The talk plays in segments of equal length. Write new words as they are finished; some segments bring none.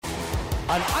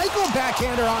An Eichel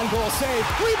backhander on goal save.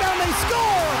 Rebound, they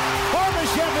score!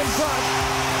 Barbashev in front.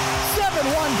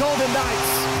 7-1 Golden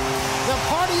Knights. The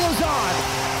party is on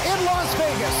in Las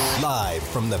Vegas. Live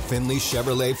from the Finley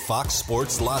Chevrolet Fox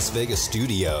Sports Las Vegas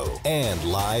studio and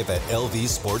live at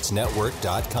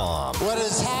lvsportsnetwork.com. What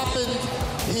has happened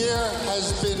here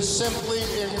has been simply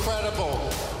incredible.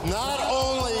 Not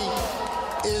only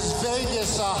is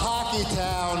Vegas a hockey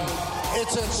town,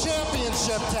 it's a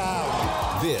championship town.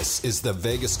 This is the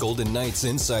Vegas Golden Knights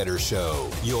Insider Show,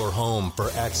 your home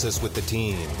for access with the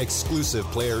team, exclusive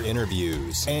player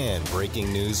interviews, and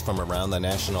breaking news from around the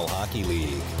National Hockey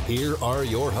League. Here are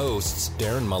your hosts,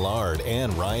 Darren Millard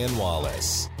and Ryan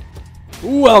Wallace.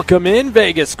 Welcome in,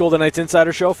 Vegas Golden Knights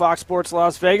Insider Show, Fox Sports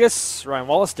Las Vegas. Ryan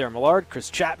Wallace, Darren Millard,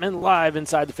 Chris Chapman, live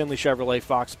inside the Finley Chevrolet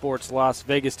Fox Sports Las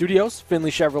Vegas studios.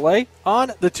 Finley Chevrolet on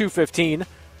the 215,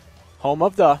 home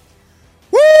of the...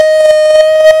 Woo!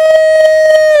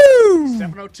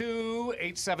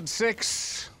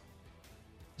 702-876.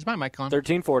 Is my mic on?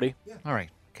 1340. Yeah. All right.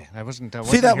 Okay. I wasn't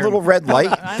See that hearing... little red light?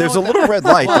 There's a little red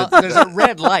light. Well, there's a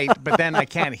red light, but then I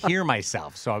can't hear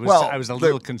myself, so I was a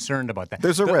little concerned about that.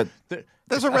 There's a red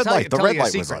light. The red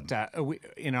light was on.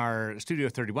 In our Studio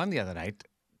 31 the other night,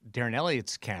 Darren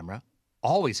Elliott's camera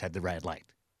always had the red light.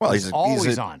 Well, he's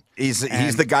always on. He's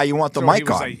the guy you want the mic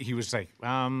on. He was like,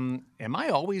 am I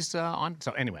always on?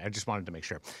 So anyway, I just wanted to make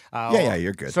sure. Yeah,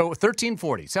 you're good. So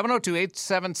 1340,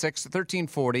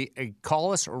 702-876-1340.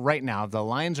 Call us right now. The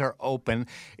lines are open.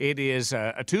 It is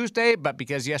a Tuesday, but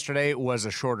because yesterday was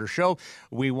a shorter show,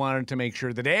 we wanted to make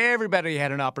sure that everybody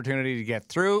had an opportunity to get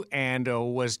through and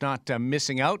was not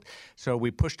missing out. So we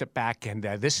pushed it back, and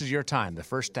this is your time. The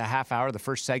first half hour, the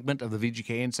first segment of the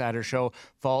VGK Insider Show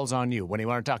falls on you. When you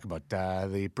want to talk about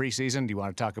the preseason? Do you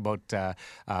want to talk about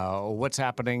what's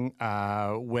happening,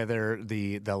 whether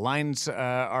the lines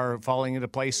are falling into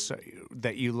place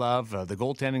that you love, the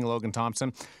goaltending, Logan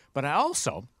Thompson? But I'm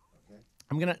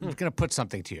gonna put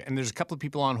something to you. And there's a couple of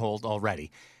people on hold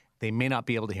already. They may not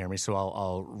be able to hear me, so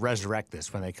I'll resurrect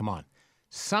this when they come on.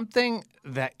 Something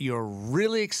that you're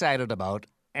really excited about,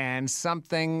 and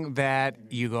something that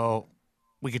you go,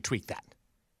 we could tweak that.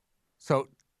 So.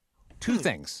 Two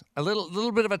things, a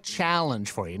little bit of a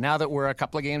challenge for you. Now that we're a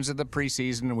couple of games of the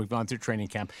preseason and we've gone through training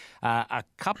camp, a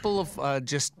couple of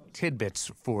just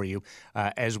tidbits for you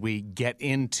as we get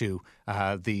into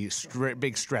the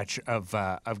big stretch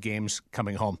of games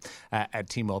coming home at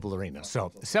T-Mobile Arena.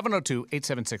 So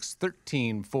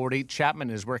 702-876-1340. Chapman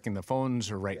is working the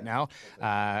phones right now.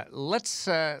 Let's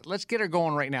get her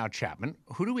going right now, Chapman.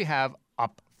 Who do we have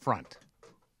up front?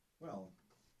 Well.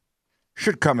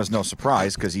 Should come as no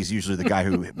surprise because he's usually the guy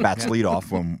who bats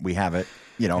leadoff when we have it.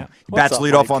 He bats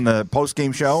leadoff on the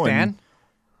post-game show. Stan? And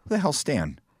who the hell's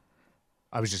Stan?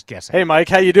 I was just guessing. Hey, Mike,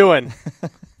 how you doing?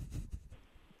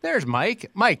 There's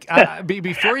Mike. Mike,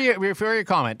 before you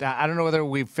comment, I don't know whether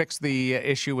we've fixed the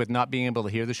issue with not being able to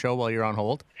hear the show while you're on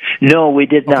hold. No, we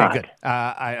did not. Okay,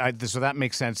 good. So that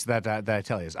makes sense that I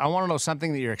tell you. I want to know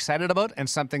something that you're excited about and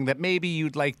something that maybe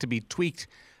you'd like to be tweaked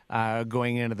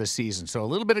going into the season. So a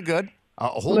little bit of good. A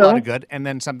whole lot of good, and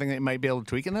then something that you might be able to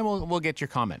tweak, and then we'll get your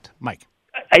comment. Mike.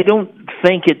 I don't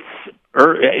think it's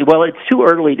too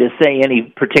early to say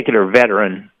any particular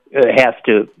veteran has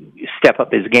to step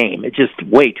up his game. It's just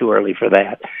way too early for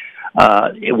that.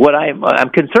 What I'm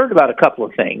concerned about a couple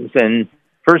of things, and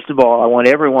first of all, I want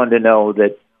everyone to know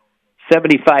that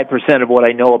 75% of what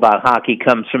I know about hockey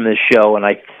comes from this show, and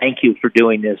I thank you for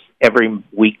doing this every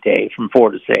weekday from 4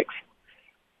 to 6.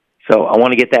 So I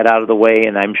want to get that out of the way,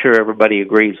 and I'm sure everybody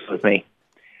agrees with me.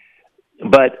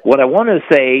 But what I want to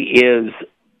say is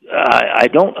I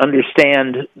don't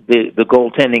understand the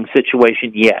goaltending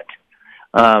situation yet.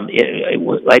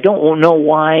 I don't know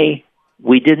why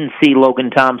we didn't see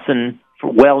Logan Thompson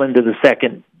well into the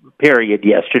second period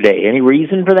yesterday. Any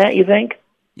reason for that, you think?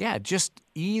 Yeah, just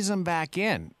ease him back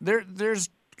in. There's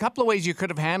a couple of ways you could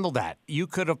have handled that. You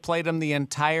could have played him the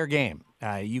entire game.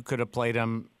 You could have played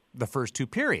him the first two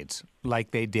periods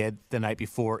like they did the night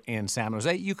before in San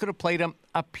Jose. You could have played him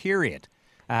a period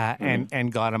and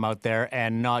got him out there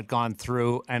and not gone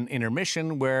through an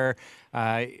intermission where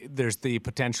there's the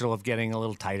potential of getting a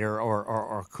little tighter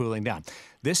or cooling down.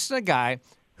 This is a guy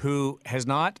who has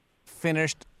not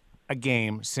finished a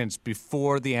game since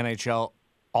before the NHL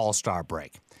All-Star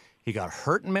break. He got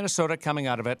hurt in Minnesota coming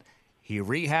out of it. He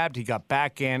rehabbed, he got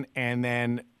back in, and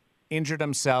then injured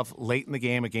himself late in the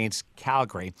game against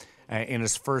Calgary in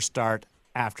his first start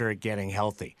after getting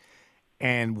healthy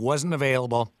and wasn't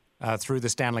available through the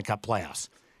Stanley Cup playoffs.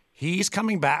 He's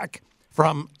coming back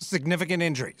from significant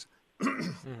injuries.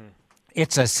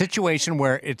 It's a situation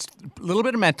where it's a little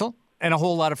bit of mental, and a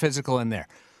whole lot of physical in there.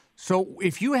 So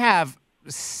if you have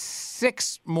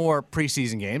 6 more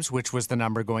preseason games, which was the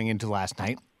number going into last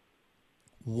night,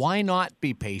 why not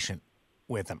be patient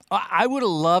with him? I would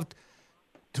have loved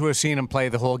to have seen him play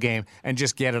the whole game and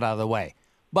just get it out of the way.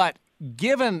 But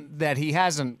given that he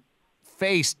hasn't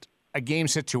faced a game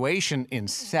situation in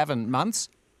 7 months,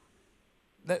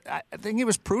 I think it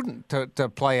was prudent to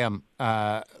play him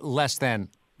less than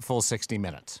full 60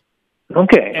 minutes.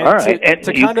 Okay, all right.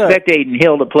 And you expect Adin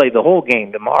Hill to play the whole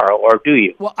game tomorrow, or do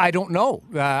you? Well, I don't know.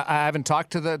 I haven't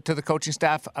talked to the coaching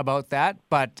staff about that,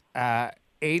 but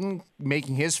Adin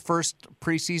making his first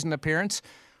preseason appearance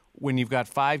when you've got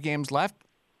 5 games left,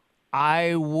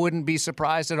 I wouldn't be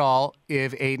surprised at all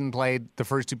if Adin played the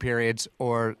first 2 periods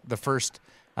or the first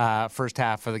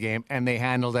half of the game, and they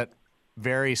handled it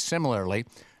very similarly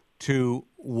to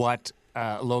what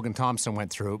Logan Thompson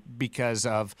went through because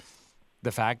of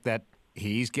the fact that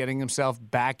he's getting himself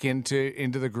back into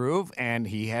the groove, and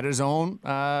he had his own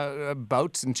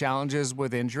bouts and challenges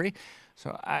with injury.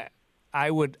 So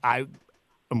I'm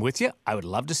with you. I would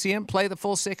love to see him play the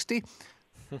full 60,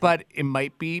 but it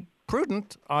might be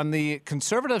prudent on the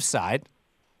conservative side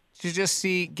to just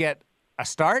get a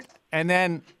start, and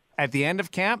then at the end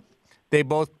of camp, they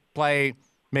both play.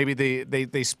 Maybe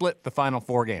they split the final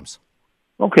 4 games.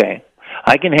 Okay.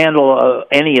 I can handle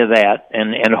any of that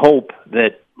and hope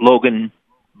that Logan,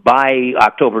 by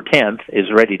October 10th, is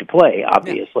ready to play,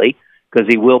 obviously, because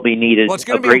he will be needed. Well, it's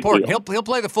going to be important. He'll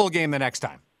play the full game the next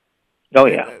time. Oh,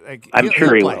 yeah. I'm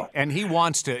sure he will. And he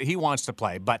wants to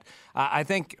play. But I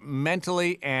think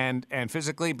mentally and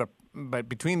physically, but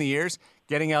between the years,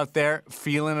 getting out there,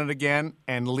 feeling it again,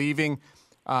 and leaving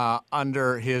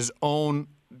under his own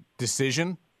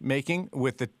decision making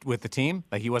with the team,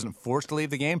 like he wasn't forced to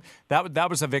leave the game. That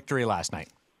was a victory last night.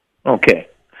 Okay.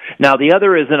 Now the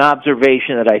other is an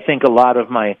observation that I think a lot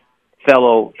of my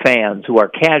fellow fans who are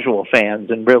casual fans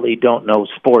and really don't know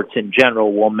sports in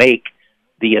general will make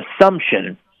the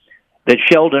assumption that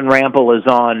Sheldon Rampel is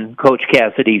on Coach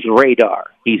Cassidy's radar.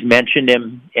 He's mentioned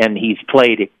him and he's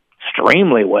played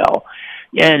extremely well.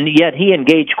 And yet he and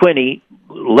Gage Quinney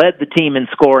led the team in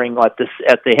scoring at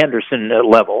the Henderson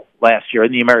level last year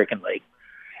in the American League.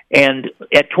 And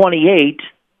at 28,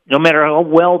 no matter how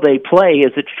well they play,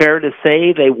 is it fair to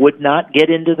say they would not get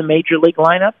into the Major League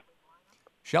lineup?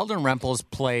 Sheldon Rampel's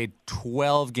played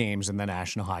 12 games in the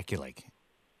National Hockey League.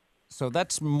 So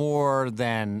that's more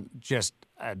than just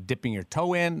dipping your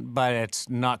toe in, but it's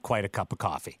not quite a cup of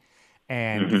coffee.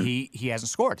 And he hasn't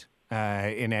scored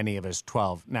in any of his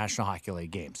 12 National Hockey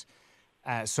League games.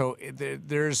 So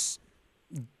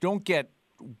don't get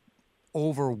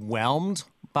overwhelmed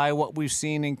by what we've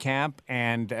seen in camp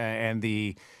and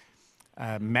the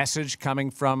message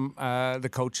coming from the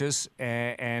coaches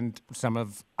and some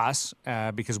of us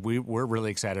because we're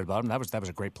really excited about him. That was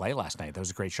a great play last night. That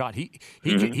was a great shot. He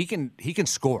can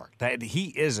score. That he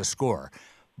is a scorer.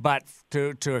 But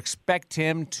to expect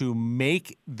him to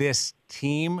make this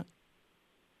team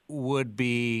would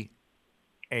be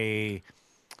a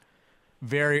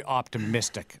very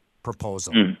optimistic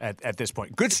proposal at this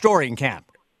point. Good story in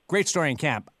camp. Great story in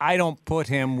camp. I don't put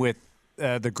him with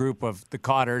the group of the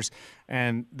Cotters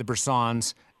and the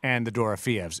Bressons and the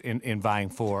Dorofievs in vying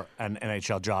for an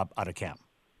NHL job out of camp.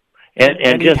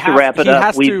 And just to wrap it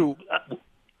up,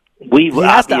 we've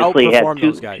obviously had 2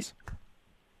 those guys.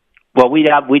 Well, we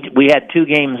had 2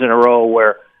 games in a row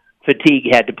where fatigue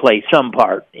had to play some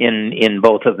part in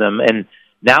both of them, and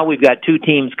now we've got 2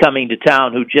 teams coming to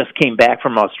town who just came back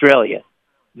from Australia,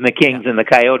 the Kings and the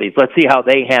Coyotes. Let's see how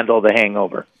they handle the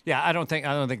hangover. Yeah, I don't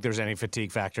think there's any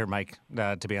fatigue factor, Mike.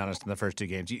 To be honest, in the first 2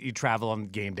 games, you travel on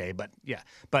game day, but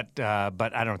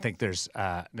I don't think there's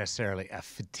necessarily a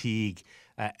fatigue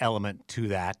element to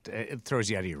that. It throws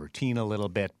you out of your routine a little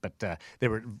bit, but they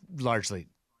were largely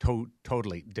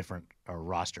totally different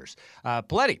rosters.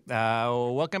 Paletti,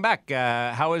 welcome back.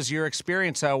 How was your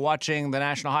experience watching the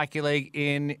National Hockey League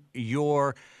in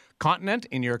your continent,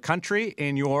 in your country,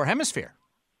 in your hemisphere?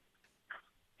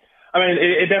 I mean,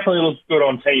 it definitely looks good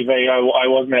on TV. I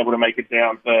wasn't able to make it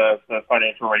down for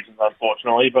financial reasons,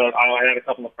 unfortunately, but I had a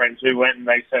couple of friends who went and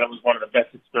they said it was one of the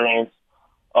best experiences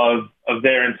of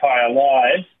their entire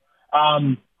lives.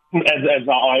 As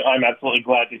I'm absolutely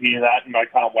glad to hear that, and I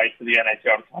can't wait for the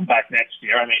NHL to come back next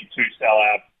year. I mean, 2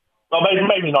 sellouts. Well,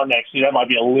 maybe not next year. That might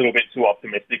be a little bit too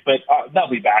optimistic, but they'll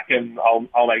be back, and I'll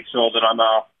make sure that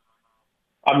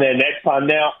I'm there next time.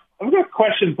 Now, I've got a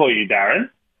question for you, Darren.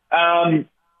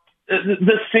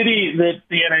 The city that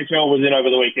the NHL was in over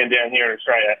the weekend down here in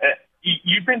Australia,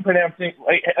 you've been pronouncing.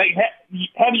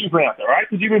 How do you pronounce it, right?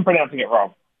 Because you've been pronouncing it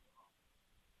wrong.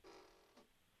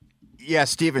 Yeah,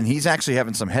 Steven, he's actually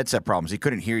having some headset problems. He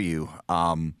couldn't hear you.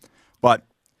 But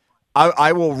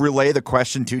I will relay the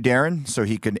question to Darren so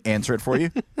he can answer it for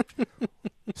you.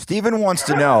 Steven wants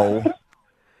to know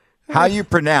how you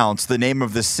pronounce the name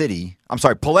of the city. I'm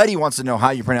sorry, Paletti wants to know how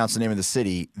you pronounce the name of the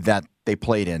city that they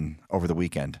played in over the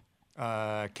weekend.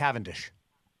 Cavendish.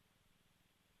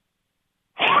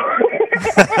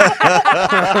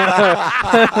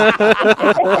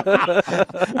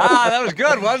 That was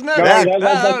good, wasn't it?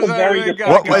 That was very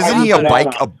good. Wasn't he a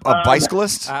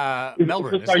bicyclist?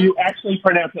 Melbourne. So you actually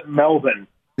pronounce it Melbourne.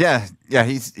 Yeah,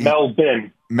 he's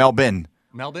Melbourne. Melbourne.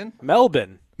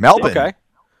 Okay.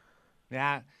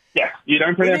 Yeah. Yeah, you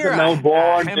don't pronounce it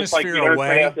Melbourne, just like you don't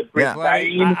pronounce it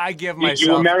Brisbane. I give myself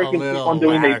you Americans a little keep on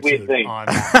doing these weird latitude things. on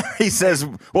that. He says,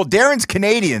 "Well, Darren's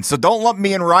Canadian, so don't lump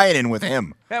me and Ryan in with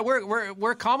him." Yeah,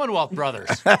 we're Commonwealth brothers.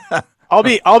 I'll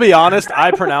be honest.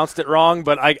 I pronounced it wrong,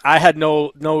 but I had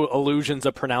no illusions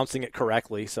of pronouncing it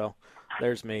correctly. So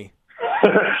there's me.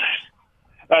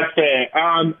 That's fair.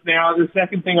 Now, the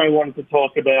second thing I wanted to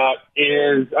talk about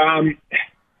is,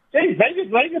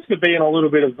 Vegas could be in a little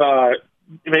bit of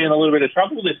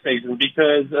trouble this season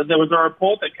because there was a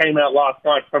report that came out last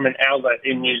night from an outlet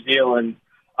in New Zealand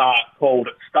called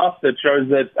Stuff that shows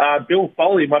that Bill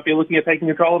Foley might be looking at taking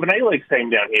control of an A-League team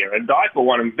down here, and I, for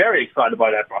one, am very excited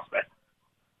by that prospect.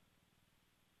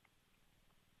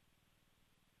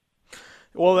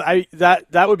 Well,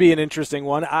 that would be an interesting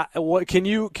one. What can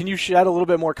you shed a little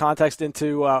bit more context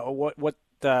into what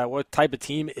type of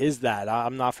team is that?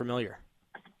 I'm not familiar.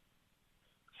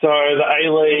 So the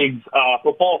A-League's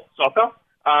football, soccer.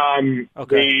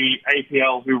 The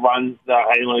APL, who runs the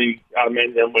A-League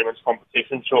men's and women's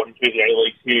competition, shortened to the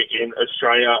A-Leagues here in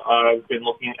Australia, have been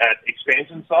looking at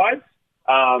expansion sides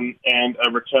and a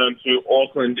return to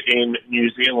Auckland in New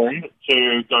Zealand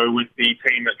to go with the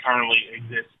team that currently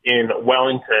exists in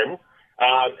Wellington.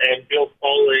 And Bill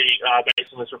Foley,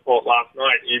 based on this report last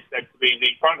night, is said to be the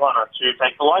frontrunner to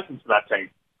take the license for that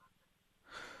team.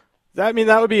 That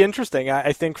would be interesting.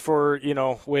 I think for,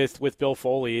 with Bill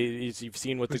Foley, as you've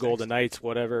seen with the Golden Knights,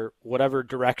 whatever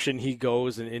direction he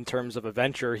goes in terms of a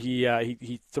venture,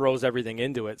 he throws everything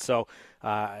into it. So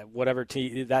whatever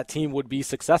that team would be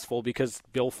successful because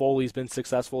Bill Foley's been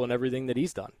successful in everything that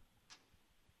he's done.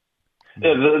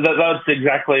 Yeah, that's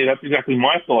exactly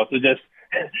my thoughts. It's just,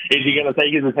 is he going to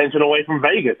take his attention away from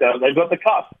Vegas? They've got the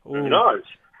cup. Who knows?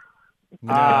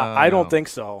 I don't think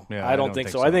so. Yeah, I don't think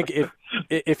so. I think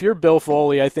if you're Bill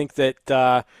Foley, I think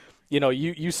that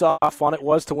you saw how fun it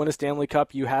was to win a Stanley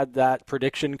Cup. You had that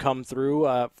prediction come through,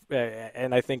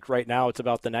 and I think right now it's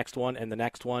about the next one and the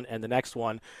next one and the next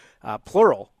one,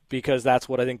 plural, because that's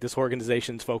what I think this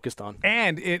organization's focused on.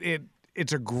 And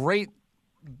it's a great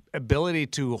ability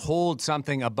to hold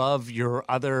something above your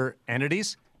other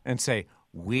entities and say,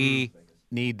 we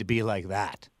need to be like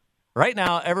that. Right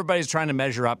now, everybody's trying to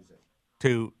measure up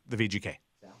to the VGK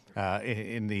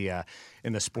in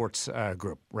the sports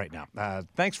group right now.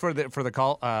 Thanks for the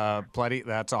call, Pletty.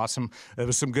 That's awesome. There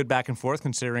was some good back and forth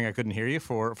considering I couldn't hear you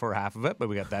for half of it, but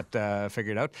we got that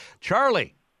figured out.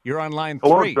 Charlie, you're on line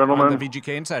 3 on the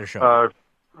VGK Insider Show.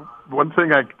 One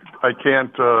thing I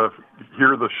can't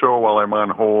hear the show while I'm on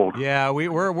hold. Yeah,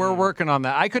 we're working on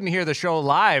that. I couldn't hear the show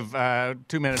live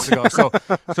 2 minutes ago, so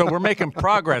we're making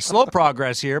progress. Slow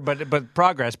progress here, but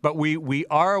progress. But we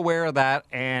are aware of that,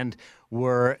 and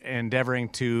we're endeavoring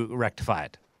to rectify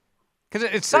it. Because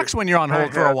it sucks when you're on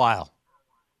hold for a while.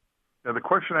 Yeah, the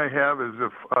question I have is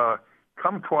if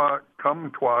Comtois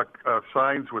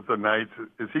signs with the Knights,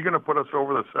 is he going to put us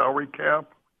over the salary cap?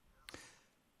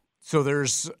 So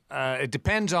there's it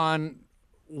depends on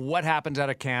what happens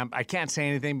at a camp. I can't say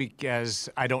anything because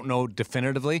I don't know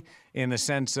definitively in the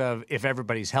sense of if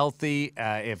everybody's healthy,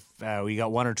 if we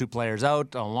got one or two players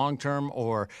out on long term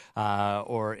or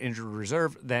injured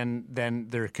reserve, then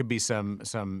there could be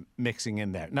some mixing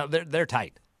in there. Now they're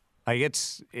tight. Like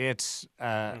it's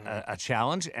a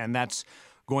challenge, and that's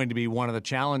going to be one of the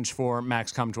challenge for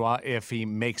Max Comtois if he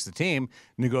makes the team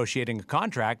negotiating a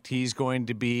contract. He's going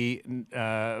to be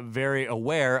very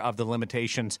aware of the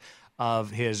limitations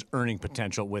of his earning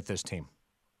potential with this team.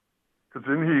 Because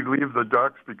didn't he leave the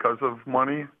Ducks because of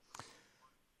money?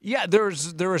 Yeah, there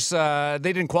was they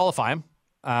didn't qualify him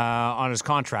on his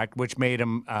contract, which made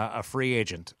him a free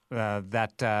agent.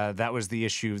 That was the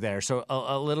issue there. So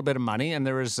a little bit of money, and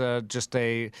there was just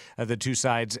the two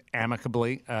sides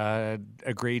amicably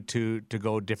agreed to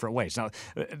go different ways. Now,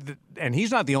 and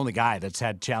he's not the only guy that's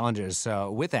had challenges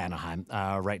with Anaheim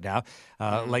right now.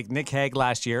 Like Nick Hague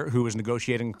last year, who was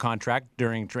negotiating a contract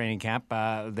during training camp,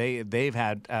 they've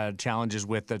had challenges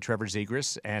with Trevor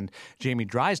Zegras and Jamie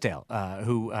Drysdale,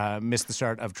 who missed the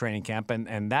start of training camp,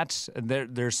 and that's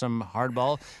there's some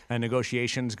hardball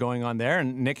negotiations going on there,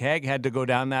 and Nick Hague had to go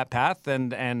down that path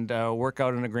and work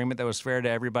out an agreement that was fair to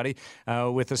everybody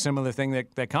with a similar thing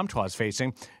that Comtois is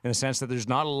facing, in the sense that there's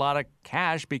not a lot of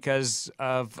cash because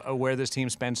of where this team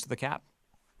spends to the cap.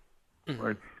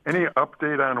 Right. Any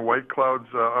update on White Cloud's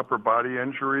upper body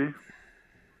injury?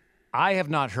 I have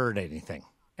not heard anything.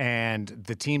 And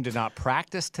the team did not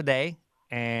practice today,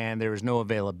 and there was no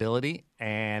availability,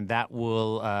 and that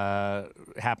will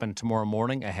happen tomorrow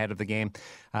morning ahead of the game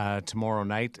tomorrow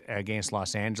night against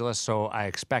Los Angeles. So I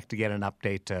expect to get an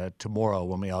update tomorrow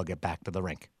when we all get back to the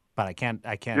rink. But I can't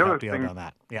help you out on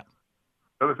that. Yeah.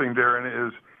 The other thing, Darren,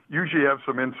 is usually you have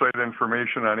some inside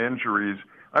information on injuries.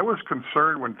 I was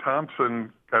concerned when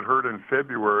Thompson got hurt in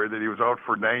February that he was out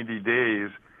for 90 days.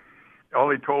 All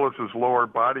he told us is lower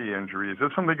body injury. Is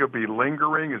this something that could be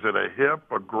lingering? Is it a hip,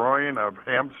 a groin, a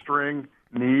hamstring,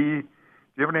 knee? Do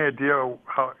you have any idea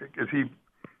how is he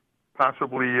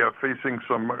possibly facing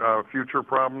some future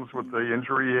problems with the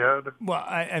injury he had? Well,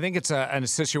 I think it's a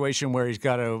situation where he's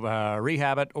got to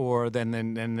rehab it, or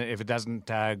then if it doesn't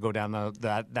go down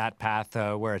that path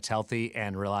where it's healthy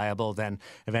and reliable, then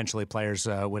eventually players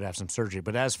would have some surgery.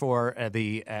 But as for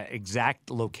the exact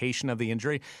location of the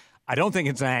injury, I don't think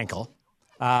it's an ankle.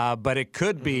 But it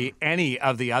could be any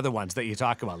of the other ones that you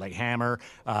talk about, like hammer,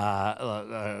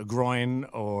 groin,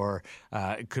 or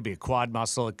it could be a quad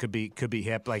muscle. It could be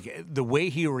hip. Like the way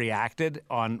he reacted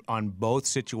on both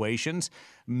situations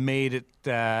made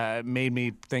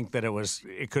me think that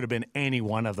it could have been any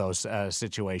one of those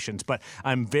situations. But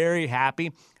I'm very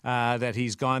happy that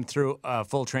he's gone through a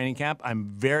full training camp. I'm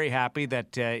very happy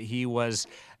that he was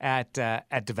at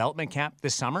development camp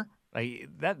this summer. Like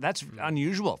that's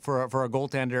unusual for a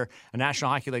goaltender, a National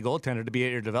Hockey League goaltender, to be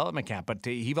at your development camp. But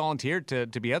he volunteered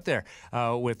to be out there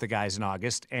with the guys in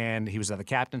August, and he was at the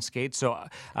captain's skate. So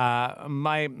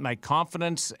my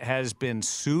confidence has been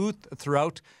soothed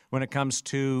throughout when it comes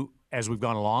to, as we've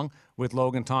gone along with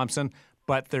Logan Thompson.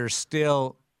 But there's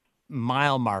still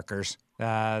mile markers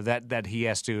that he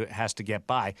has to get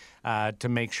by to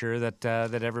make sure that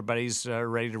everybody's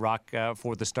ready to rock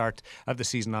for the start of the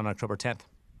season on October 10th.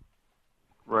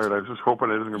 Right. I was just hoping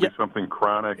it isn't going to be something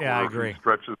chronic. Yeah, I or agree. If he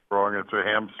stretches wrong, it's a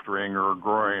hamstring or a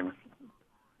groin.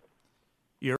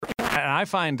 And I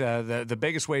find the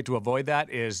biggest way to avoid that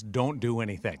is don't do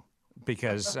anything,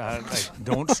 because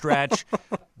don't stretch,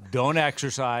 don't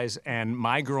exercise, and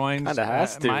my groins Kinda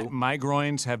has to. my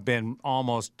groins have been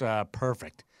almost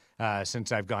perfect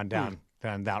since I've gone down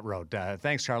that road.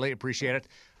 Thanks, Charlie. Appreciate it.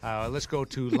 Let's go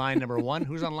to line number one.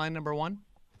 Who's on line number one?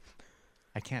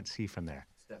 I can't see from there.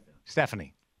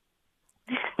 Stephanie.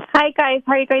 Hi, guys.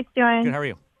 How are you guys doing? Good. How are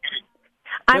you?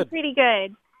 I'm pretty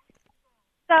good.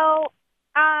 So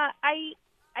I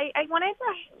wanted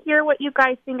to hear what you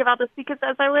guys think about this, because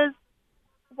as I was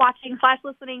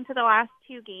listening to the last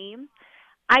two games,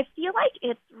 I feel like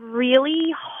it's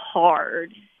really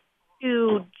hard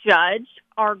to judge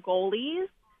our goalies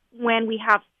when we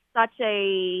have such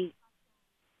a,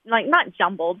 not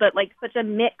jumbled, but such a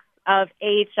mix of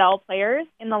AHL players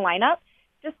in the lineup.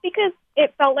 Just because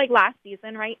it felt like last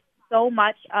season, right, so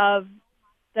much of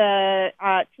the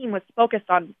team was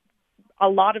focused on a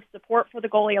lot of support for the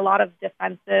goalie, a lot of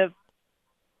defensive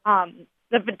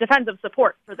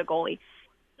support for the goalie.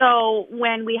 So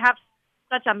when we have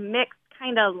such a mixed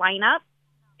kind of lineup,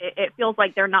 it feels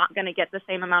like they're not going to get the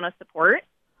same amount of support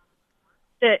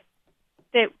that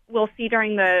we'll see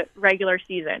during the regular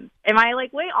season. Am I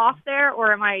way off there,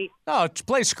 or am I? No, it's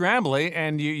play scrambly,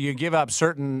 and you give up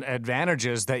certain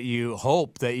advantages that you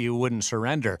hope that you wouldn't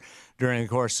surrender during the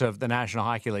course of the National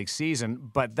Hockey League season.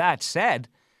 But that said,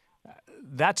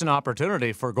 that's an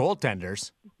opportunity for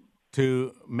goaltenders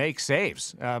to make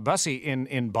saves. Bussy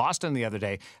in Boston the other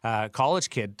day, college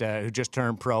kid who just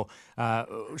turned pro,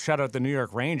 shut out the New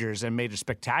York Rangers and made a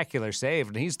spectacular save.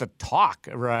 And he's the talk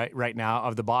right now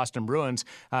of the Boston Bruins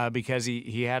because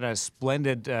he had a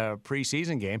splendid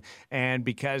preseason game, and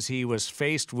because he was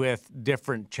faced with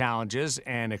different challenges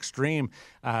and extreme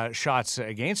shots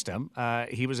against him,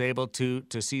 he was able to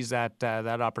seize that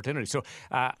opportunity. So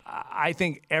I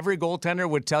think every goaltender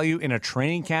would tell you, in a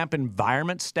training camp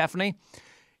environment, Stephanie,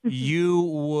 you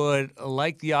would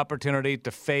like the opportunity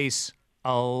to face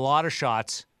a lot of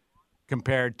shots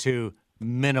compared to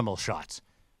minimal shots,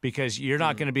 because you're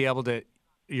not going to be able to.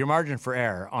 Your margin for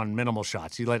error on minimal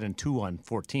shots, you let in 2 on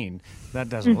 14, that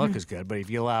doesn't look as good. But if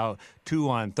you allow 2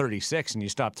 on 36 and you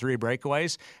stop 3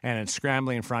 breakaways and it's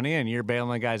scrambling in front of you and you're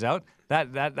bailing the guys out,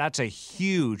 that's a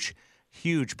huge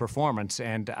performance.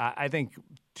 And I think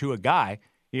to a guy,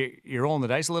 you're rolling the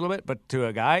dice a little bit, but to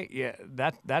a guy,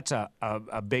 that's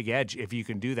a big edge if you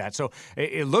can do that. So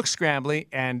it looks scrambly,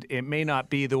 and it may not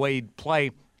be the way he'd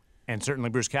play. And certainly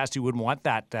Bruce Cassidy wouldn't want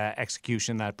that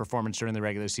execution, that performance during the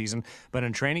regular season. But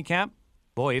in training camp,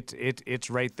 boy, it's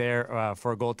right there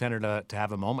for a goaltender to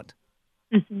have a moment.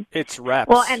 Mm-hmm. It's reps.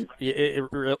 Well, and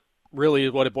really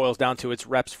what it boils down to, it's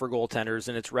reps for goaltenders,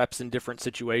 and it's reps in different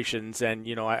situations. And,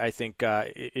 I think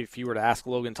if you were to ask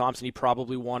Logan Thompson, he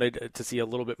probably wanted to see a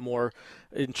little bit more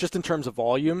just in terms of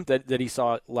volume that he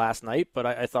saw last night. But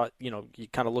I thought, you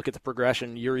kind of look at the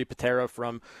progression, Jiri Patera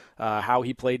from how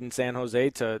he played in San Jose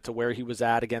to where he was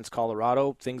at against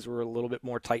Colorado. Things were a little bit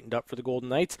more tightened up for the Golden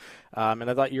Knights. And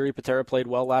I thought Jiri Patera played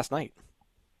well last night.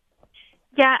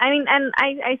 Yeah, I mean, and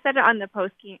I said it on the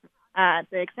post-game,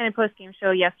 the extended post-game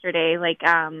show yesterday,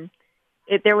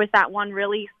 there was that one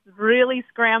really, really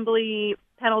scrambly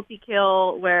penalty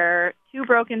kill where 2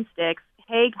 broken sticks.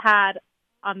 Haig had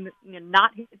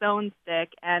not his own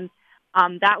stick, and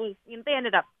that was, they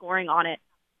ended up scoring on it.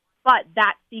 But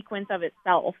that sequence of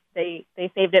itself, they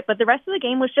saved it. But the rest of the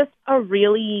game was just a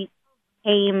really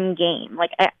tame game.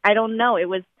 I don't know. It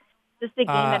was just a game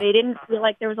that I didn't feel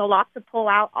like there was a lot to pull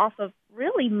out off of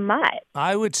really much.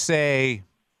 I would say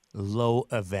low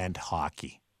event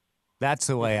hockey. That's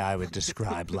the way I would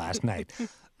describe last night.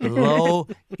 Low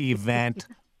event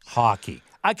hockey.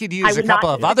 I could use a couple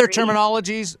of other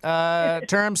terms,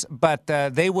 but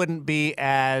they wouldn't be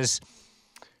as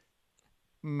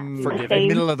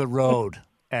middle of the road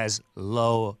as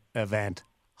low event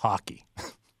hockey.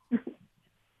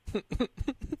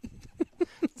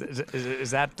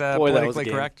 Is that politically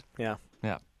correct? Yeah.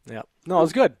 No, it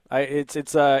was good.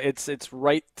 It's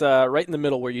right in the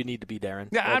middle where you need to be, Darren.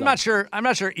 Yeah, well I'm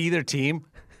not sure either team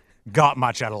got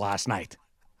much out of last night,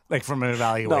 from an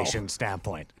evaluation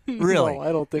standpoint. Really, no,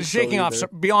 I don't think so.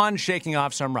 Beyond shaking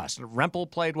off some rust. Rempel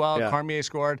played well. Yeah. Cormier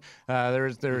scored.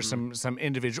 There's some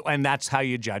individual, and that's how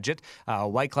you judge it.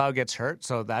 White Cloud gets hurt,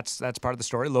 so that's part of the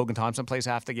story. Logan Thompson plays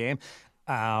half the game,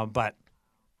 but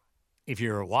if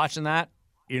you're watching that,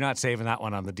 you're not saving that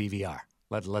one on the DVR.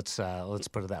 Let's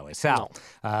put it that way. Sal,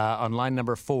 on line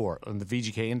number 4 on the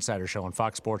VGK Insider Show on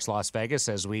Fox Sports Las Vegas,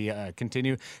 as we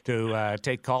continue to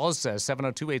take calls,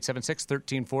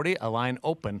 702-876-1340, a line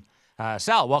open.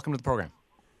 Sal, welcome to the program.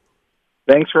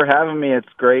 Thanks for having me. It's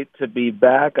great to be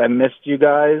back. I missed you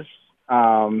guys.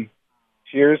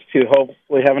 Cheers to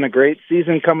hopefully having a great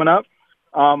season coming up.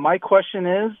 My question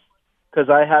is, because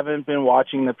I haven't been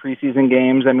watching the preseason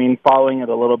games, following it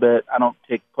a little bit, I don't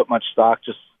put much stock,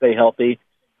 just stay healthy.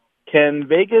 Can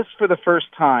Vegas, for the first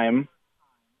time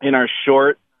in our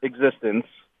short existence,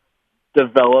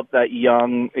 develop that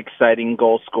young, exciting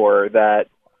goal scorer that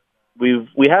we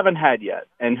haven't had yet?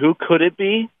 And who could it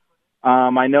be?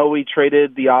 I know we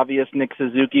traded the obvious Nick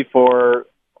Suzuki for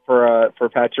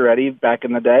Pacioretty back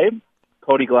in the day.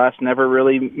 Cody Glass never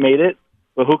really made it,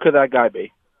 but who could that guy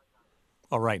be?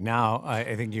 All right, now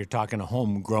I think you're talking a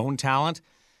homegrown talent.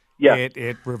 Yeah.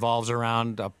 It revolves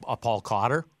around a Paul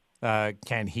Cotter.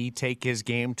 Can he take his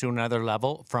game to another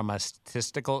level from a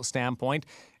statistical standpoint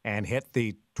and hit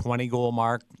the 20-goal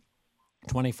mark,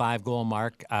 25-goal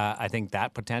mark? I think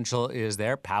that potential is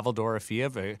there. Pavel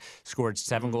Dorofeev scored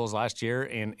 7 goals last year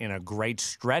in a great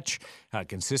stretch.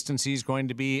 Consistency is going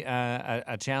to be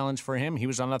a challenge for him. He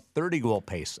was on a 30-goal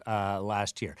pace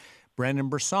last year. Brendan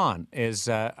Brisson is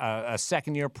a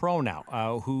second-year pro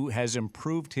now who has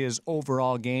improved his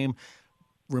overall game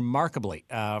remarkably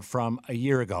from a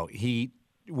year ago.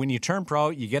 When you turn pro,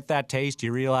 you get that taste.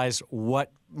 You realize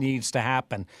what needs to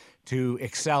happen to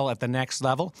excel at the next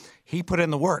level. He put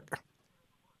in the work.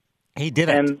 He did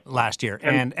it last year,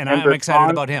 and I'm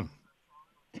excited about him.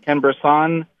 Can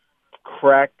Brisson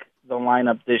crack the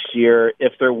lineup this year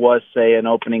if there was, say, an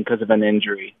opening because of an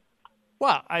injury?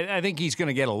 Well, I think he's going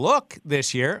to get a look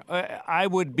this year. I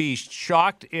would be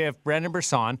shocked if Brendan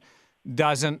Brisson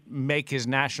doesn't make his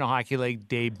National Hockey League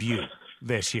debut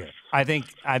this year. I think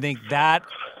that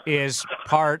is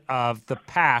part of the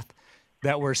path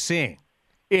that we're seeing,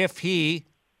 if he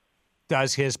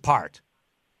does his part.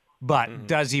 But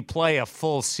does he play a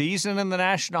full season in the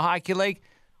National Hockey League?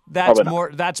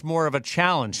 That's more of a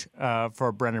challenge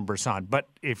for Brendan Brisson. But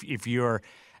if you're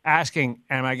asking,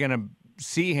 am I going to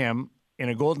see him in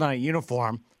a Golden Knight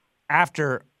uniform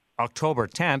after October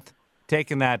 10th,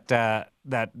 taking that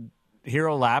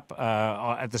hero lap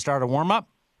at the start of warm-up,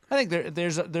 I think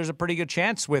there's a pretty good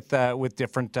chance with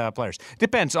different players.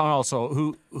 Depends on also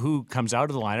who comes out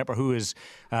of the lineup or who is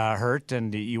hurt,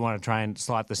 and you want to try and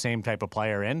slot the same type of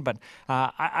player in. But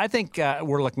I think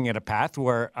we're looking at a path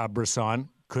where Brisson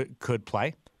could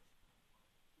play.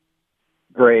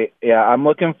 Great. Yeah, I'm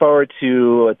looking forward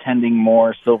to attending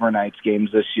more Silver Knights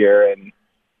games this year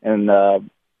and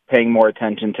paying more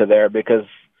attention to there because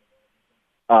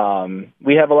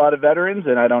we have a lot of veterans,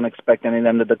 and I don't expect any of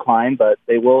them to decline, but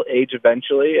they will age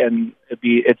eventually, and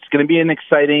it's going to be an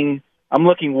exciting. I'm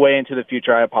looking way into the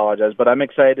future. I apologize, but I'm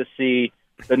excited to see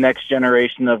the next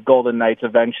generation of Golden Knights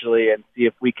eventually, and see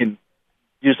if we can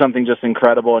do something just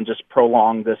incredible and just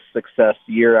prolong this success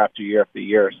year after year after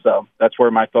year. So that's where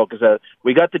my focus is.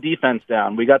 We got the defense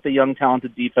down. We got the young,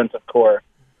 talented defensive core.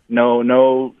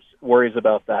 No worries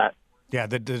about that. Yeah,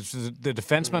 the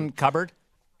defenseman cupboard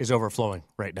is overflowing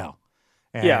right now.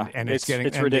 And it's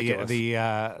ridiculous.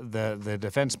 The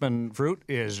defenseman fruit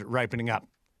is ripening up,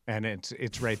 and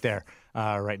it's right there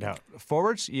right now.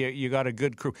 Forwards, you got a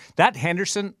good crew. That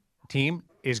Henderson team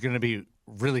is going to be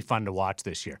really fun to watch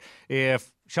this year.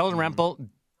 If Sheldon Rempel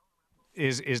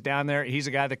is down there, he's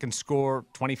a guy that can score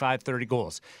 25, 30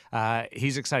 goals.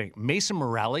 He's exciting. Mason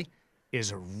Morelli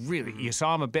is you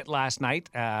saw him a bit last night.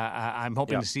 I'm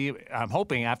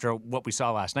hoping after what we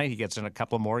saw last night, he gets in a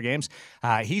couple more games.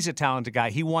 He's a talented guy.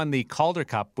 He won the Calder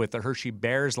Cup with the Hershey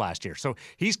Bears last year. So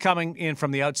he's coming in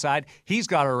from the outside. He's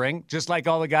got a ring, just like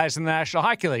all the guys in the National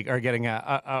Hockey League are getting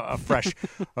a fresh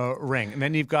ring. And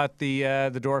then you've got the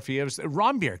Dorofievs.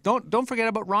 Rombier. Don't forget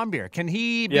about Rombier. Can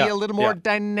he be a little more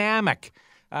dynamic?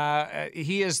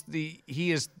 He is the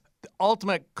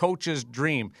ultimate coach's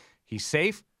dream. He's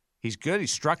safe. He's good.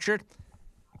 He's structured.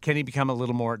 Can he become a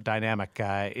little more dynamic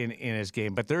in his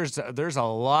game? But there's a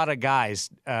lot of guys,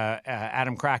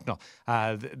 Adam Cracknell,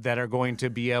 that are going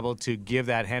to be able to give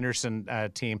that Henderson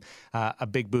team a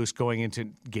big boost going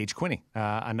into Gage Quinney,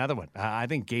 another one. I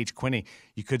think Gage Quinney,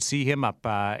 you could see him up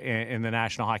in the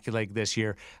National Hockey League this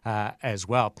year as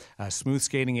well. Smooth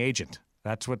skating agent.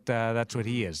 That's what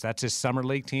he is. That's his summer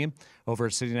league team over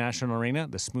at City National Arena.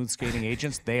 The Smooth Skating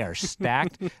Agents, they are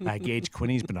stacked. Gage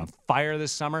Quinney's been on fire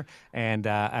this summer, and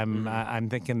I'm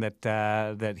thinking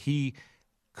that he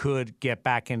could get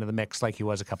back into the mix like he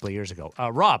was a couple of years ago.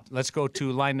 Rob, let's go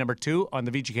to line number 2 on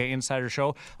the VGK Insider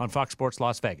Show on Fox Sports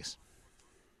Las Vegas.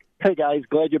 Hey guys,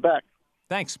 glad you're back.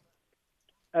 Thanks.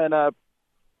 And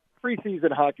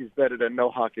preseason hockey is better than no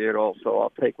hockey at all, so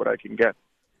I'll take what I can get.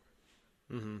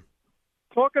 Mm-hmm.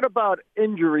 Talking about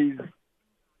injuries,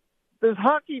 does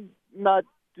hockey not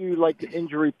do like the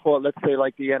injury report, let's say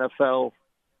like the NFL?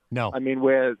 No. I mean,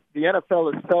 where the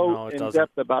NFL is so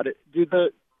in-depth about it.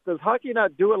 Does hockey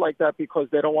not do it like that because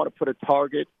they don't want to put a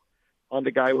target on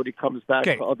the guy when he comes back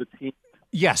for other teams?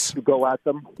 Yes. To go at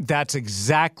them? That's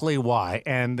exactly why.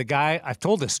 And the guy, I've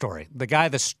told this story, the guy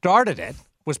that started it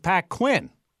was Pat Quinn,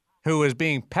 who was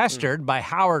being pestered by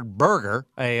Howard Berger,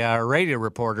 a radio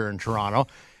reporter in Toronto.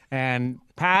 And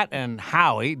Pat and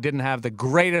Howie didn't have the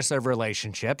greatest of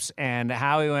relationships, and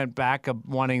Howie went back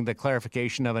wanting the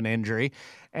clarification of an injury.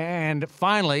 And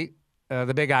finally,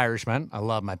 the big Irishman, I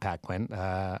love my Pat Quinn,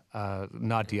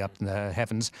 nod to you up in the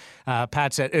heavens,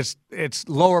 Pat said, it's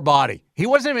lower body. He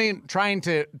wasn't even trying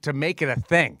to make it a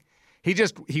thing.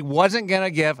 He wasn't going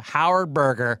to give Howard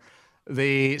Berger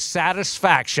the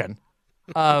satisfaction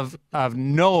of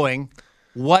knowing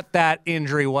what that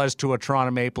injury was to a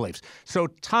Toronto Maple Leafs. So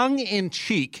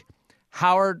tongue-in-cheek,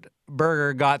 Howard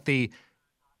Berger got the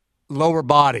lower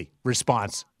body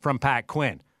response from Pat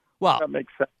Quinn. Well, that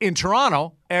makes sense. In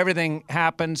Toronto, everything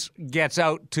gets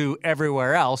out to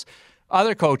everywhere else.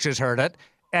 Other coaches heard it.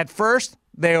 At first,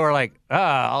 they were like,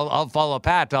 I'll follow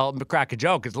Pat. I'll crack a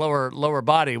joke. It's lower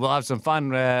body. We'll have some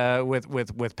fun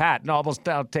with Pat. And almost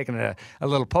taking a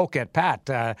little poke at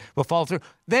Pat. We'll follow through.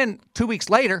 Then 2 weeks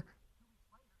later,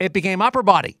 it became upper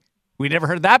body. We never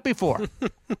heard that before.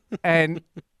 and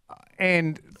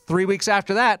 3 weeks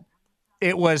after that,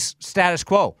 it was status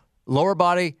quo. Lower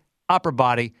body, upper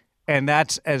body, and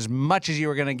that's as much as you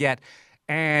were going to get.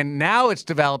 And now it's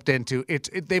developed into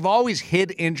they've always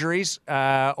hid injuries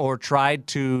or tried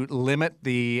to limit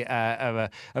the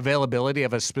availability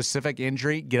of a specific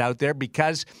injury, get out there,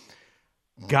 because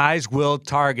guys will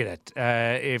target it.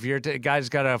 If your guy's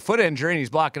got a foot injury and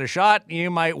he's blocking a shot, you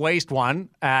might waste one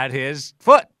at his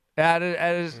foot, at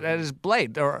his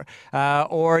blade,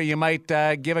 or you might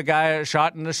give a guy a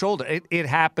shot in the shoulder. It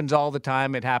happens all the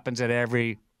time. It happens at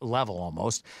every level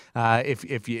almost.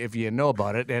 If you know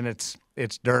about it, and it's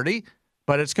dirty,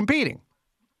 but it's competing.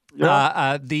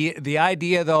 Yeah. The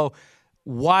idea though,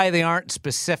 why they aren't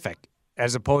specific.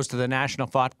 as opposed to the National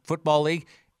Football League,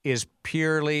 is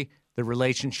purely the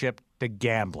relationship to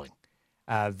gambling.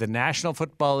 The National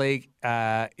Football League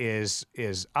is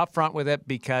upfront with it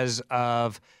because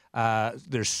of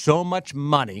there's so much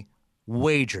money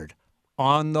wagered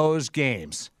on those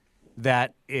games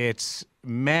that it's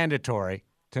mandatory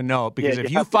to know. Because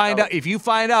if you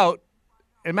find out,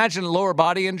 imagine a lower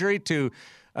body injury to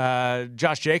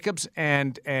Josh Jacobs,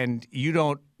 and you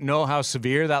don't know how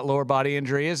severe that lower body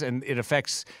injury is, and it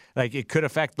affects, like, it could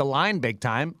affect the line big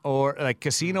time, or like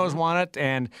casinos want it,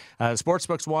 and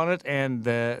sportsbooks want it, and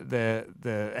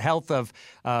the health of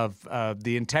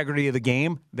the integrity of the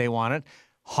game, they want it.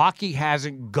 Hockey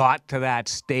hasn't got to that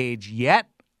stage yet.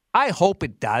 I hope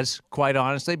it does, quite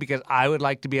honestly, because I would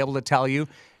like to be able to tell you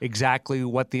exactly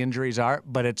what the injuries are,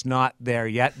 but it's not there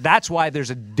yet. That's why there's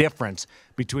a difference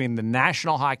between the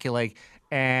National Hockey League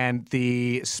and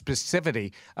the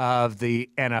specificity of the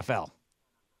NFL.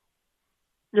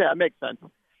 Yeah, it makes sense.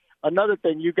 Another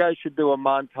thing, you guys should do a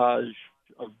montage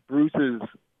of Bruce's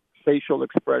facial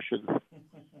expressions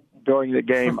during the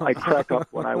game. I crack up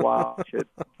when I watch it.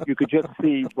 You could just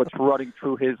see what's running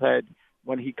through his head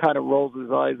when he kind of rolls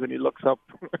his eyes and he looks up.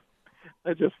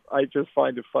 I just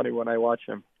find it funny when I watch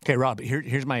him. Okay, Rob,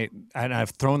 here's my, and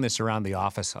I've thrown this around the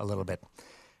office a little bit.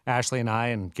 Ashley and I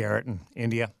and Garrett and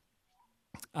India.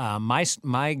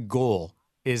 My goal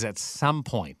is at some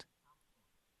point,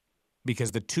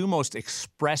 because the two most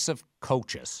expressive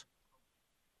coaches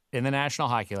in the National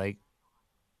Hockey League,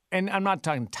 and I'm not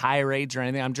talking tirades or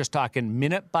anything, I'm just talking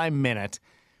minute by minute,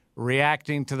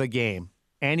 reacting to the game,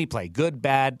 any play, good,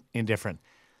 bad, indifferent.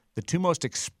 The two most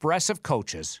expressive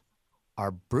coaches are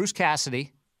Bruce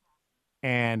Cassidy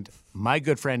and my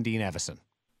good friend Dean Evison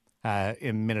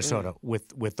in Minnesota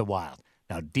with the Wild.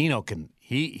 Now Dino can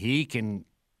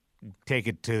take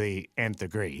it to the nth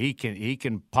degree. He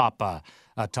can pop a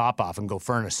top off and go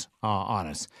furnace on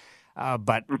us.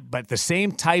 But the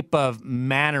same type of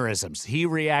mannerisms. He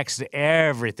reacts to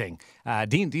everything.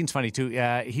 Dean's funny too.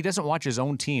 He doesn't watch his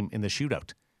own team in the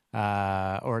shootout.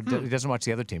 He doesn't watch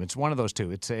the other team. It's one of those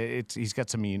two. He's got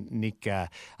some unique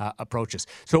approaches.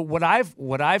 So what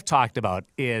I've talked about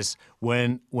is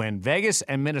when Vegas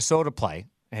and Minnesota play,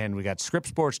 and we got Script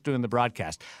Sports doing the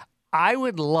broadcast, I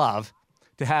would love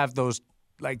to have those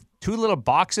like two little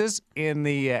boxes in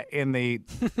the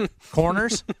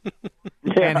corners,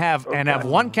 and have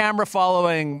one camera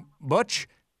following Butch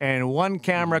and one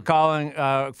camera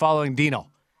following Dino.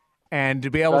 And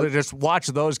to be able to just watch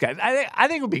those guys, I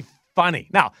think it would be funny.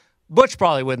 Now, Butch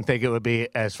probably wouldn't think it would be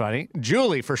as funny.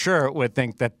 Julie, for sure, would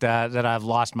think that I've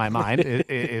lost my mind,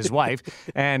 his wife.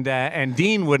 And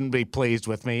Dean wouldn't be pleased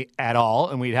with me at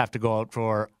all, and we'd have to go out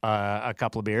for a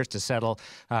couple of beers to settle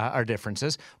our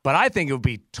differences. But I think it would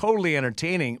be totally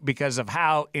entertaining because of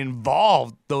how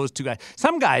involved those two guys.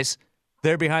 Some guys,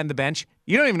 they're behind the bench.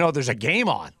 You don't even know there's a game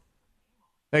on.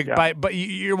 But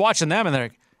you're watching them, and they're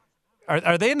like,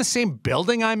 Are they in the same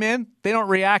building I'm in? They don't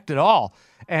react at all.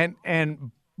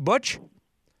 And Butch,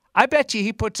 I bet you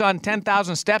he puts on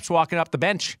 10,000 steps walking up the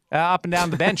bench, up and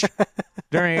down the bench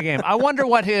during a game. I wonder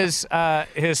what his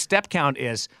step count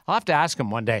is. I'll have to ask him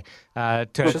one day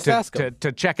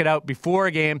to check it out before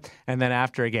a game and then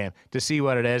after a game to see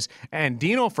what it is. And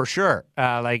Dino, for sure,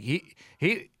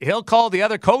 he'll call the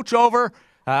other coach over.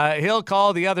 He'll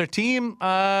call the other team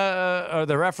or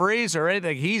the referees or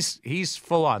anything. He's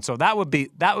full on. So that would be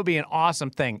an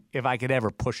awesome thing if I could ever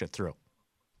push it through.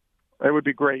 It would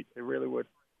be great. It really would.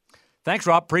 Thanks,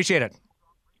 Rob. Appreciate it.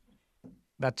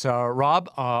 That's Rob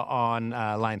on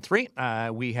line 3.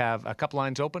 We have a couple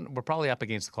lines open. We're probably up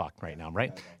against the clock right now,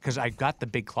 right? Because I've got the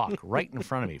big clock right in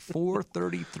front of me.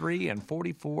 4:33 and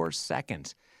 44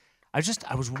 seconds. I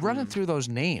was running through those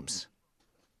names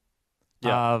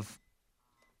of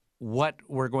what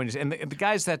we're going to see. And the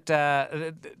guys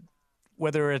that,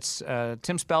 whether it's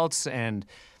Tim Speltz and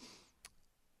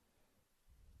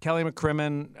Kelly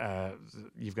McCrimmon,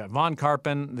 you've got Von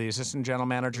Karpen, the assistant general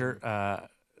manager,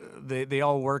 they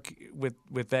all work with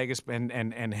Vegas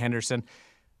and Henderson.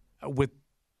 With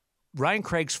Ryan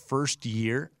Craig's first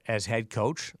year as head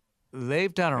coach,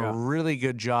 they've done a really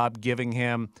good job giving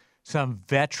him some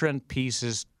veteran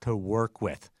pieces to work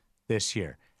with this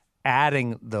year,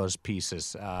 adding those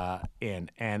pieces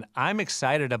in. And I'm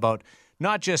excited about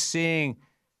not just seeing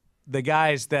the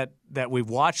guys that we've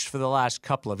watched for the last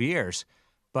couple of years,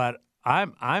 but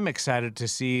I'm excited to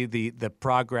see the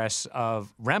progress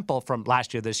of Rempel from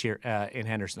last year, this year in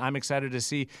Henderson. I'm excited to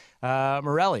see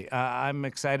Morelli. I'm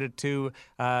excited to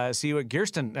see what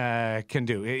Gearston can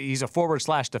do. He's a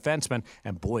forward/defenseman,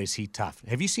 and boy, is he tough.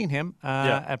 Have you seen him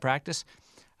at practice?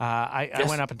 I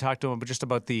went up and talked to him just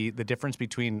about the difference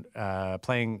between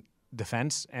playing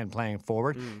defense and playing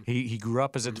forward. He grew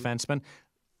up as a defenseman.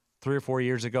 3 or 4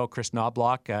 years ago, Chris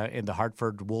Knobloch in the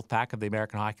Hartford Wolfpack of the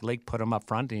American Hockey League put him up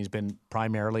front, and he's been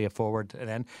primarily a forward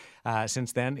then.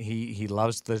 Since then, he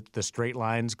loves the straight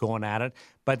lines, going at it.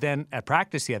 But then at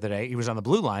practice the other day, he was on the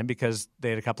blue line because they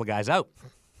had a couple of guys out.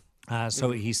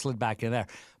 So he slid back in there.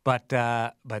 But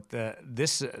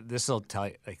this will tell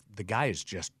you, like, the guy is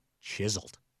just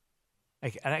chiseled.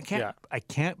 And I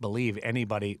can't believe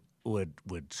anybody would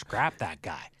scrap that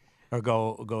guy or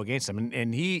go against him.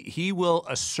 And he will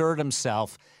assert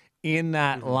himself in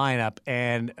that lineup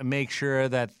and make sure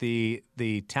that the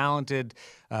talented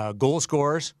goal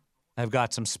scorers have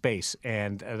got some space,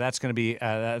 and that's going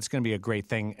to be a great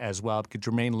thing as well. Because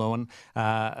Jermaine Lowen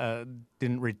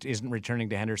isn't returning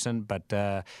to Henderson, but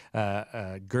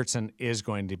Gertson is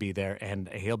going to be there, and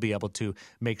he'll be able to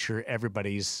make sure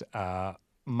everybody's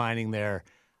minding their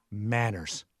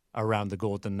manners around the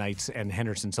Golden Knights and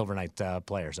Henderson Silver Knight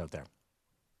players out there.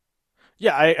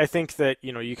 Yeah, I think that,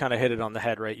 you kind of hit it on the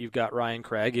head, right? You've got Ryan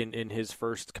Craig in his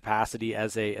first capacity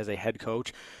as a head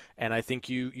coach, and I think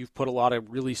you've put a lot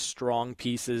of really strong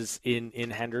pieces in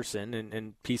Henderson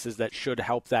and pieces that should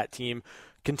help that team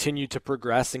continue to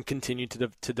progress and continue to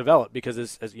develop, because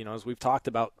as we've talked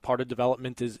about, part of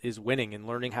development is winning and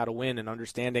learning how to win and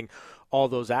understanding all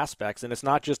those aspects. And it's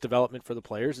not just development for the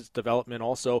players, it's development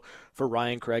also for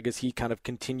Ryan Craig as he kind of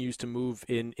continues to move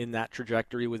in that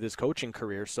trajectory with his coaching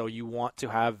career. So you want to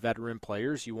have veteran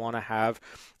players, you want to have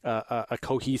a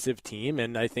cohesive team,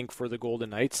 and I think for the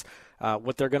Golden Knights,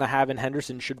 what they're going to have in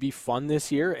Henderson should be fun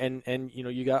this year, and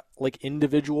you got like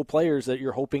individual players that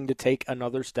you're hoping to take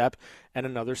another step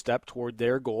toward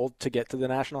their goal to get to the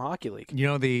National Hockey League.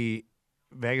 The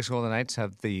Vegas Golden Knights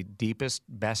have the deepest,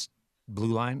 best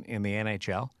blue line in the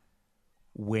NHL.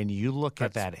 When you look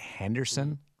at that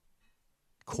Henderson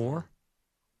core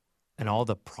and all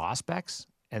the prospects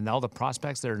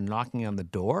that are knocking on the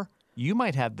door, you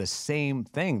might have the same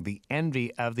thing, the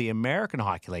envy of the American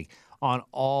Hockey League on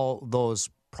all those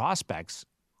prospects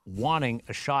wanting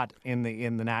a shot in the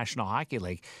National Hockey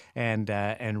League,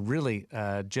 and really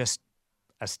just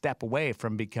a step away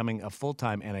from becoming a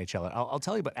full-time NHLer. I'll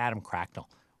tell you about Adam Cracknell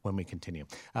when we continue.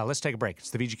 Let's take a break. It's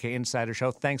the VGK Insider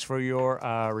Show. Thanks for your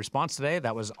response today.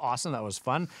 That was awesome. That was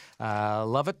fun.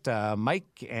 Love it.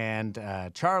 Mike and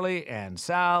Charlie and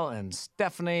Sal and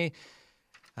Stephanie.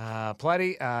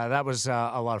 Plenty. That was a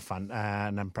lot of fun,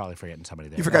 and I'm probably forgetting somebody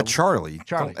there. You forgot Charlie.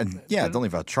 Charlie. Don't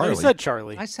leave out Charlie. You said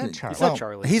Charlie. I said Charlie. You said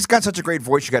Charlie. He's got such a great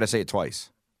voice, you got to say it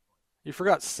twice. You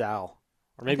forgot Sal.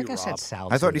 Or maybe Rob. I said Sal.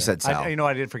 I thought you said Sal.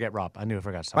 I did forget Rob. I knew I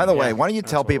forgot Sal. By the way, why don't you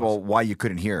tell people why you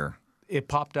couldn't hear? It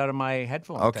popped out of my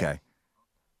headphones. Okay.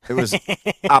 It was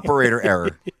operator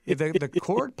error. The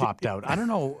cord popped out. I don't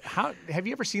know how. Have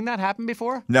you ever seen that happen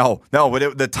before? No,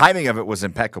 but the timing of it was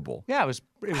impeccable. Yeah, it was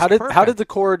How did the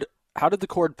cord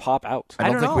pop out?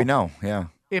 I don't think we know. Yeah.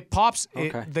 It pops.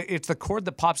 Okay. It's the cord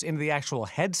that pops into the actual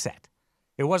headset.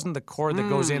 It wasn't the cord that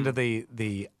goes into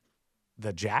the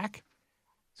jack.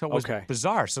 So it was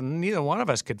bizarre. So neither one of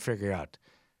us could figure out.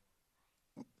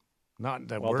 Not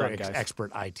that we're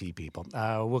expert IT people.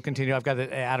 We'll continue. I've got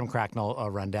the Adam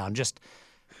Cracknell rundown. Just,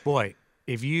 boy,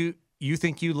 if you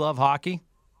think you love hockey,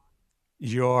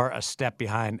 you're a step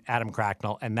behind Adam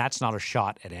Cracknell, and that's not a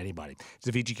shot at anybody. It's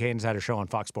the VGK Insider Show on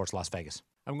Fox Sports Las Vegas.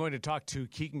 I'm going to talk to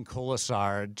Keegan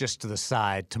Kolesar just to the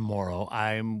side tomorrow.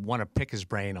 I want to pick his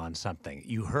brain on something.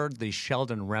 You heard the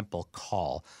Sheldon Rempel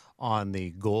call on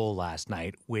the goal last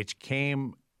night, which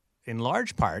came in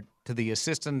large part to the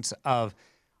assistance of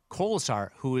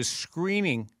Kolesar, who is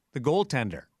screening the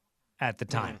goaltender at the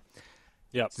time.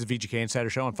 Yep. This is the VGK Insider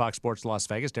Show on Fox Sports Las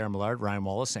Vegas. Darren Millard, Ryan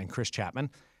Wallace, and Chris Chapman.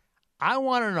 I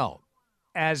want to know,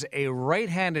 as a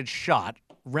right-handed shot,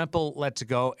 Rempel lets it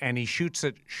go, and he shoots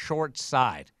it short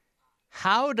side.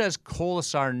 How does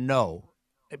Kolesar know?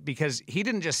 Because he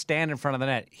didn't just stand in front of the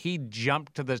net. He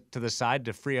jumped to the side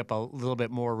to free up a little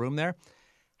bit more room there.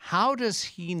 How does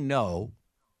he know,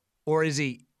 or is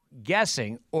he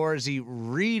guessing, or is he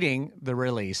reading the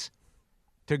release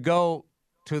to go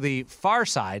to the far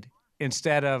side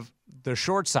instead of the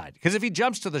short side? Because if he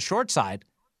jumps to the short side,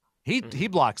 he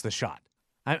blocks the shot.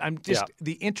 I'm just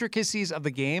the intricacies of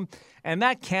the game, and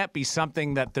that can't be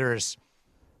something that there's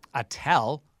a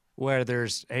tell where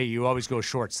there's, hey, you always go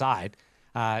short side.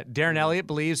 Darren Elliott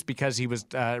believes because he was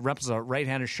Rempel's a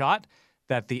right-handed shot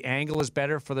that the angle is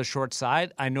better for the short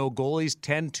side. I know goalies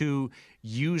tend to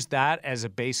use that as a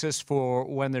basis for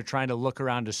when they're trying to look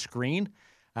around a screen.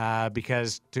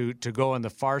 because to go on the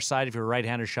far side, if you're a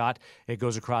right-hander shot, it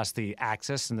goes across the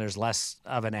axis and there's less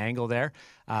of an angle there.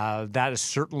 That is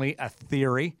certainly a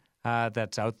theory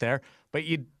that's out there. But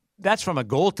that's from a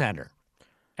goaltender.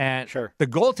 And the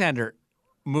goaltender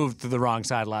moved to the wrong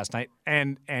side last night,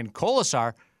 and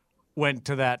Kolesar went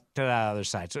to that other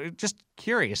side. So just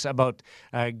curious about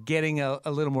getting a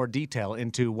little more detail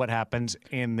into what happens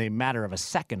in the matter of a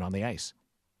second on the ice.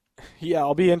 Yeah,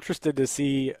 I'll be interested to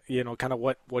see, kind of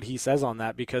what he says on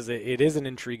that, because it is an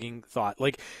intriguing thought.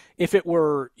 Like, if it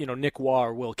were, Nick Waugh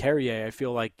or Will Carrier, I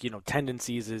feel like,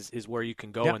 tendencies is where you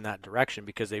can go in that direction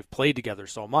because they've played together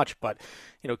so much. But,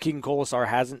 Keegan Kolesar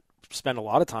hasn't spent a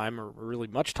lot of time or really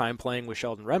much time playing with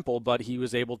Sheldon Rempel, but he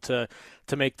was able to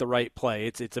make the right play.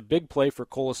 It's a big play for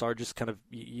Kolesar. Just kind of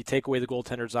you take away the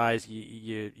goaltender's eyes,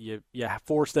 you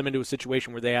force them into a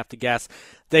situation where they have to guess.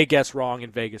 They guess wrong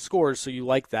and Vegas scores, so you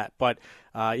like that. But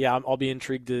I'll be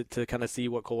intrigued to kind of see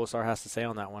what Kolesar has to say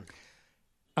on that one.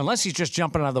 Unless he's just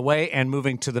jumping out of the way and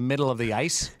moving to the middle of the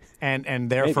ice and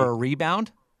there Maybe. for a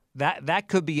rebound, that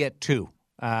could be it too.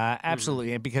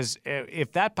 Absolutely, because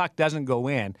if that puck doesn't go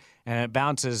in and it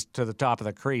bounces to the top of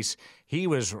the crease, he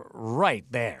was right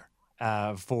there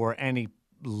for any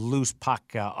loose puck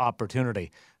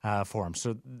opportunity for him.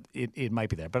 So it might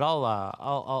be there. But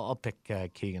I'll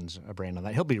pick Keegan's brain on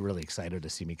that. He'll be really excited to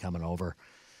see me coming over.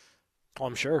 Oh,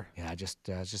 I'm sure. Yeah, just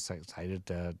excited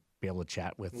to be able to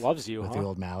chat with Loves you, with huh? the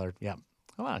old Mallard. Yeah,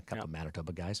 well, a couple of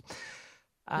Manitoba guys.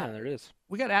 There it is.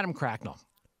 We got Adam Cracknell.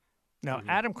 Now,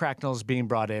 Adam Cracknell is being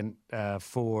brought in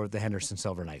for the Henderson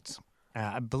Silver Knights.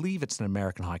 I believe it's an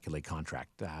American Hockey League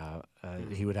contract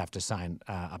he would have to sign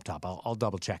up top. I'll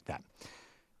double-check that.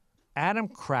 Adam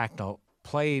Cracknell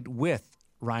played with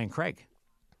Ryan Craig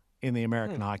in the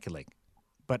American Hockey League.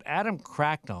 But Adam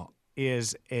Cracknell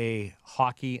is a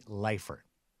hockey lifer.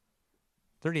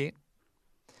 38.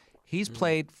 He's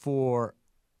played for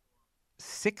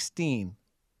 16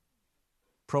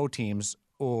 pro teams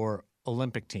or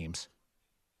Olympic teams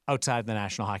outside the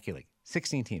National Hockey League.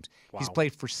 16 teams. Wow. He's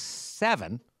played for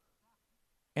 7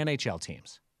 NHL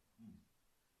teams.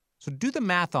 So do the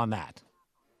math on that.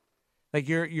 Like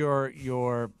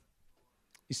you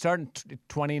start in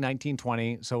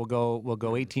 20, so we'll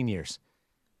go 18 years.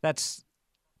 That's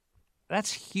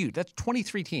huge. That's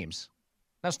 23 teams.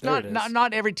 That's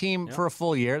not every team for a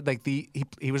full year. Like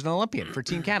he was an Olympian for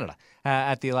Team Canada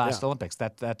at the last Olympics.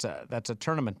 That's a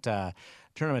tournament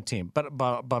team. But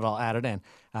I'll add it in.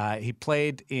 He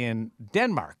played in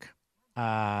Denmark,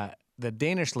 the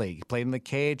Danish league. He played in the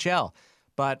KHL.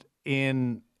 But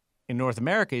in North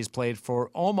America, he's played for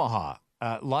Omaha,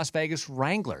 Las Vegas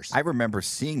Wranglers. I remember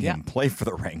seeing him play for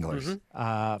the Wranglers.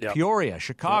 Peoria,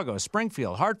 Chicago,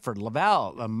 Springfield, Hartford,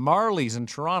 Laval, Marlies in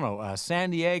Toronto,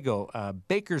 San Diego,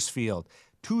 Bakersfield,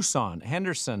 Tucson,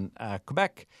 Henderson,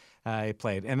 Quebec he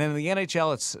played. And then in the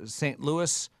NHL, it's St.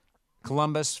 Louis,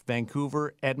 Columbus,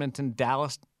 Vancouver, Edmonton,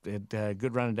 Dallas,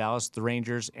 good run in Dallas, the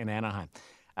Rangers, and Anaheim.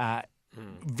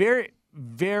 Very,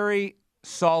 very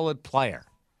solid player,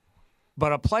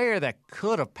 but a player that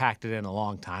could have packed it in a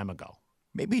long time ago.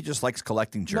 Maybe he just likes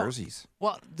collecting jerseys. No.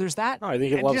 Well, there's that. No, I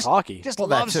think he loves hockey. That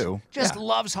too.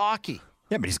 Loves hockey.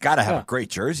 Yeah, but he's got to have a great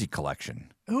jersey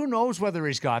collection. Who knows whether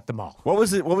he's got them all? What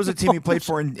was the team he played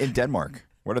for in Denmark?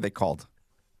 What are they called?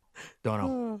 Don't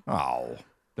know. Oh.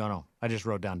 Don't know. I just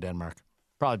wrote down Denmark.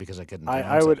 Probably because I couldn't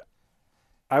pronounce it.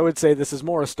 I would say this is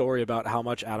more a story about how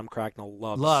much Adam Cracknell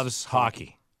loves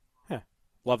hockey. Yeah.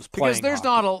 Loves playing because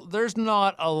there's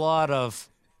not a lot of,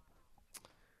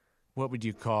 what would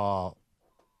you call,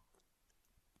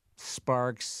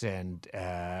 sparks and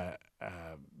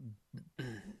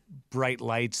bright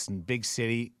lights and big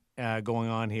city going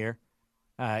on here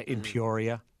in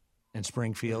Peoria and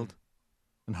Springfield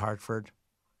and Hartford,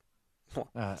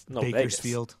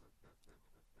 Bakersfield,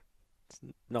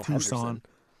 no Tucson. Henderson.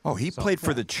 Oh, he played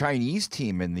for the Chinese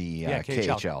team in the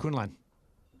KHL. Kunlun.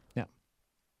 Yeah.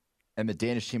 And the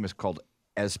Danish team is called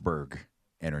Esbjerg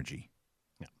Energy.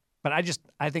 Yeah. But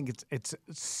I think it's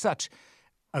such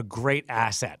a great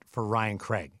asset for Ryan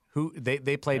Craig, who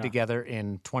they played together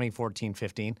in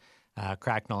 2014-15,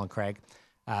 Cracknell and Craig.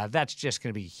 That's just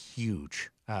going to be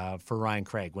huge for Ryan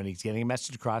Craig when he's getting a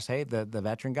message across. Hey, the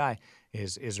veteran guy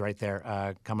is right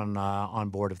there coming on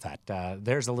board with that.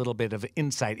 There's a little bit of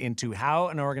insight into how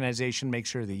an organization makes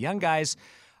sure the young guys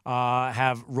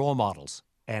have role models.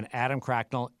 And Adam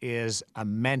Cracknell is a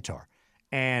mentor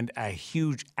and a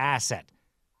huge asset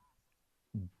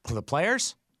to the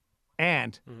players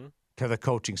and to the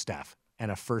coaching staff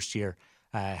and a first-year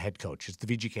head coach. It's the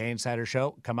VGK Insider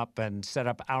Show. Come up and set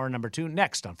up hour number 2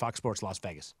 next on Fox Sports Las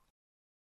Vegas.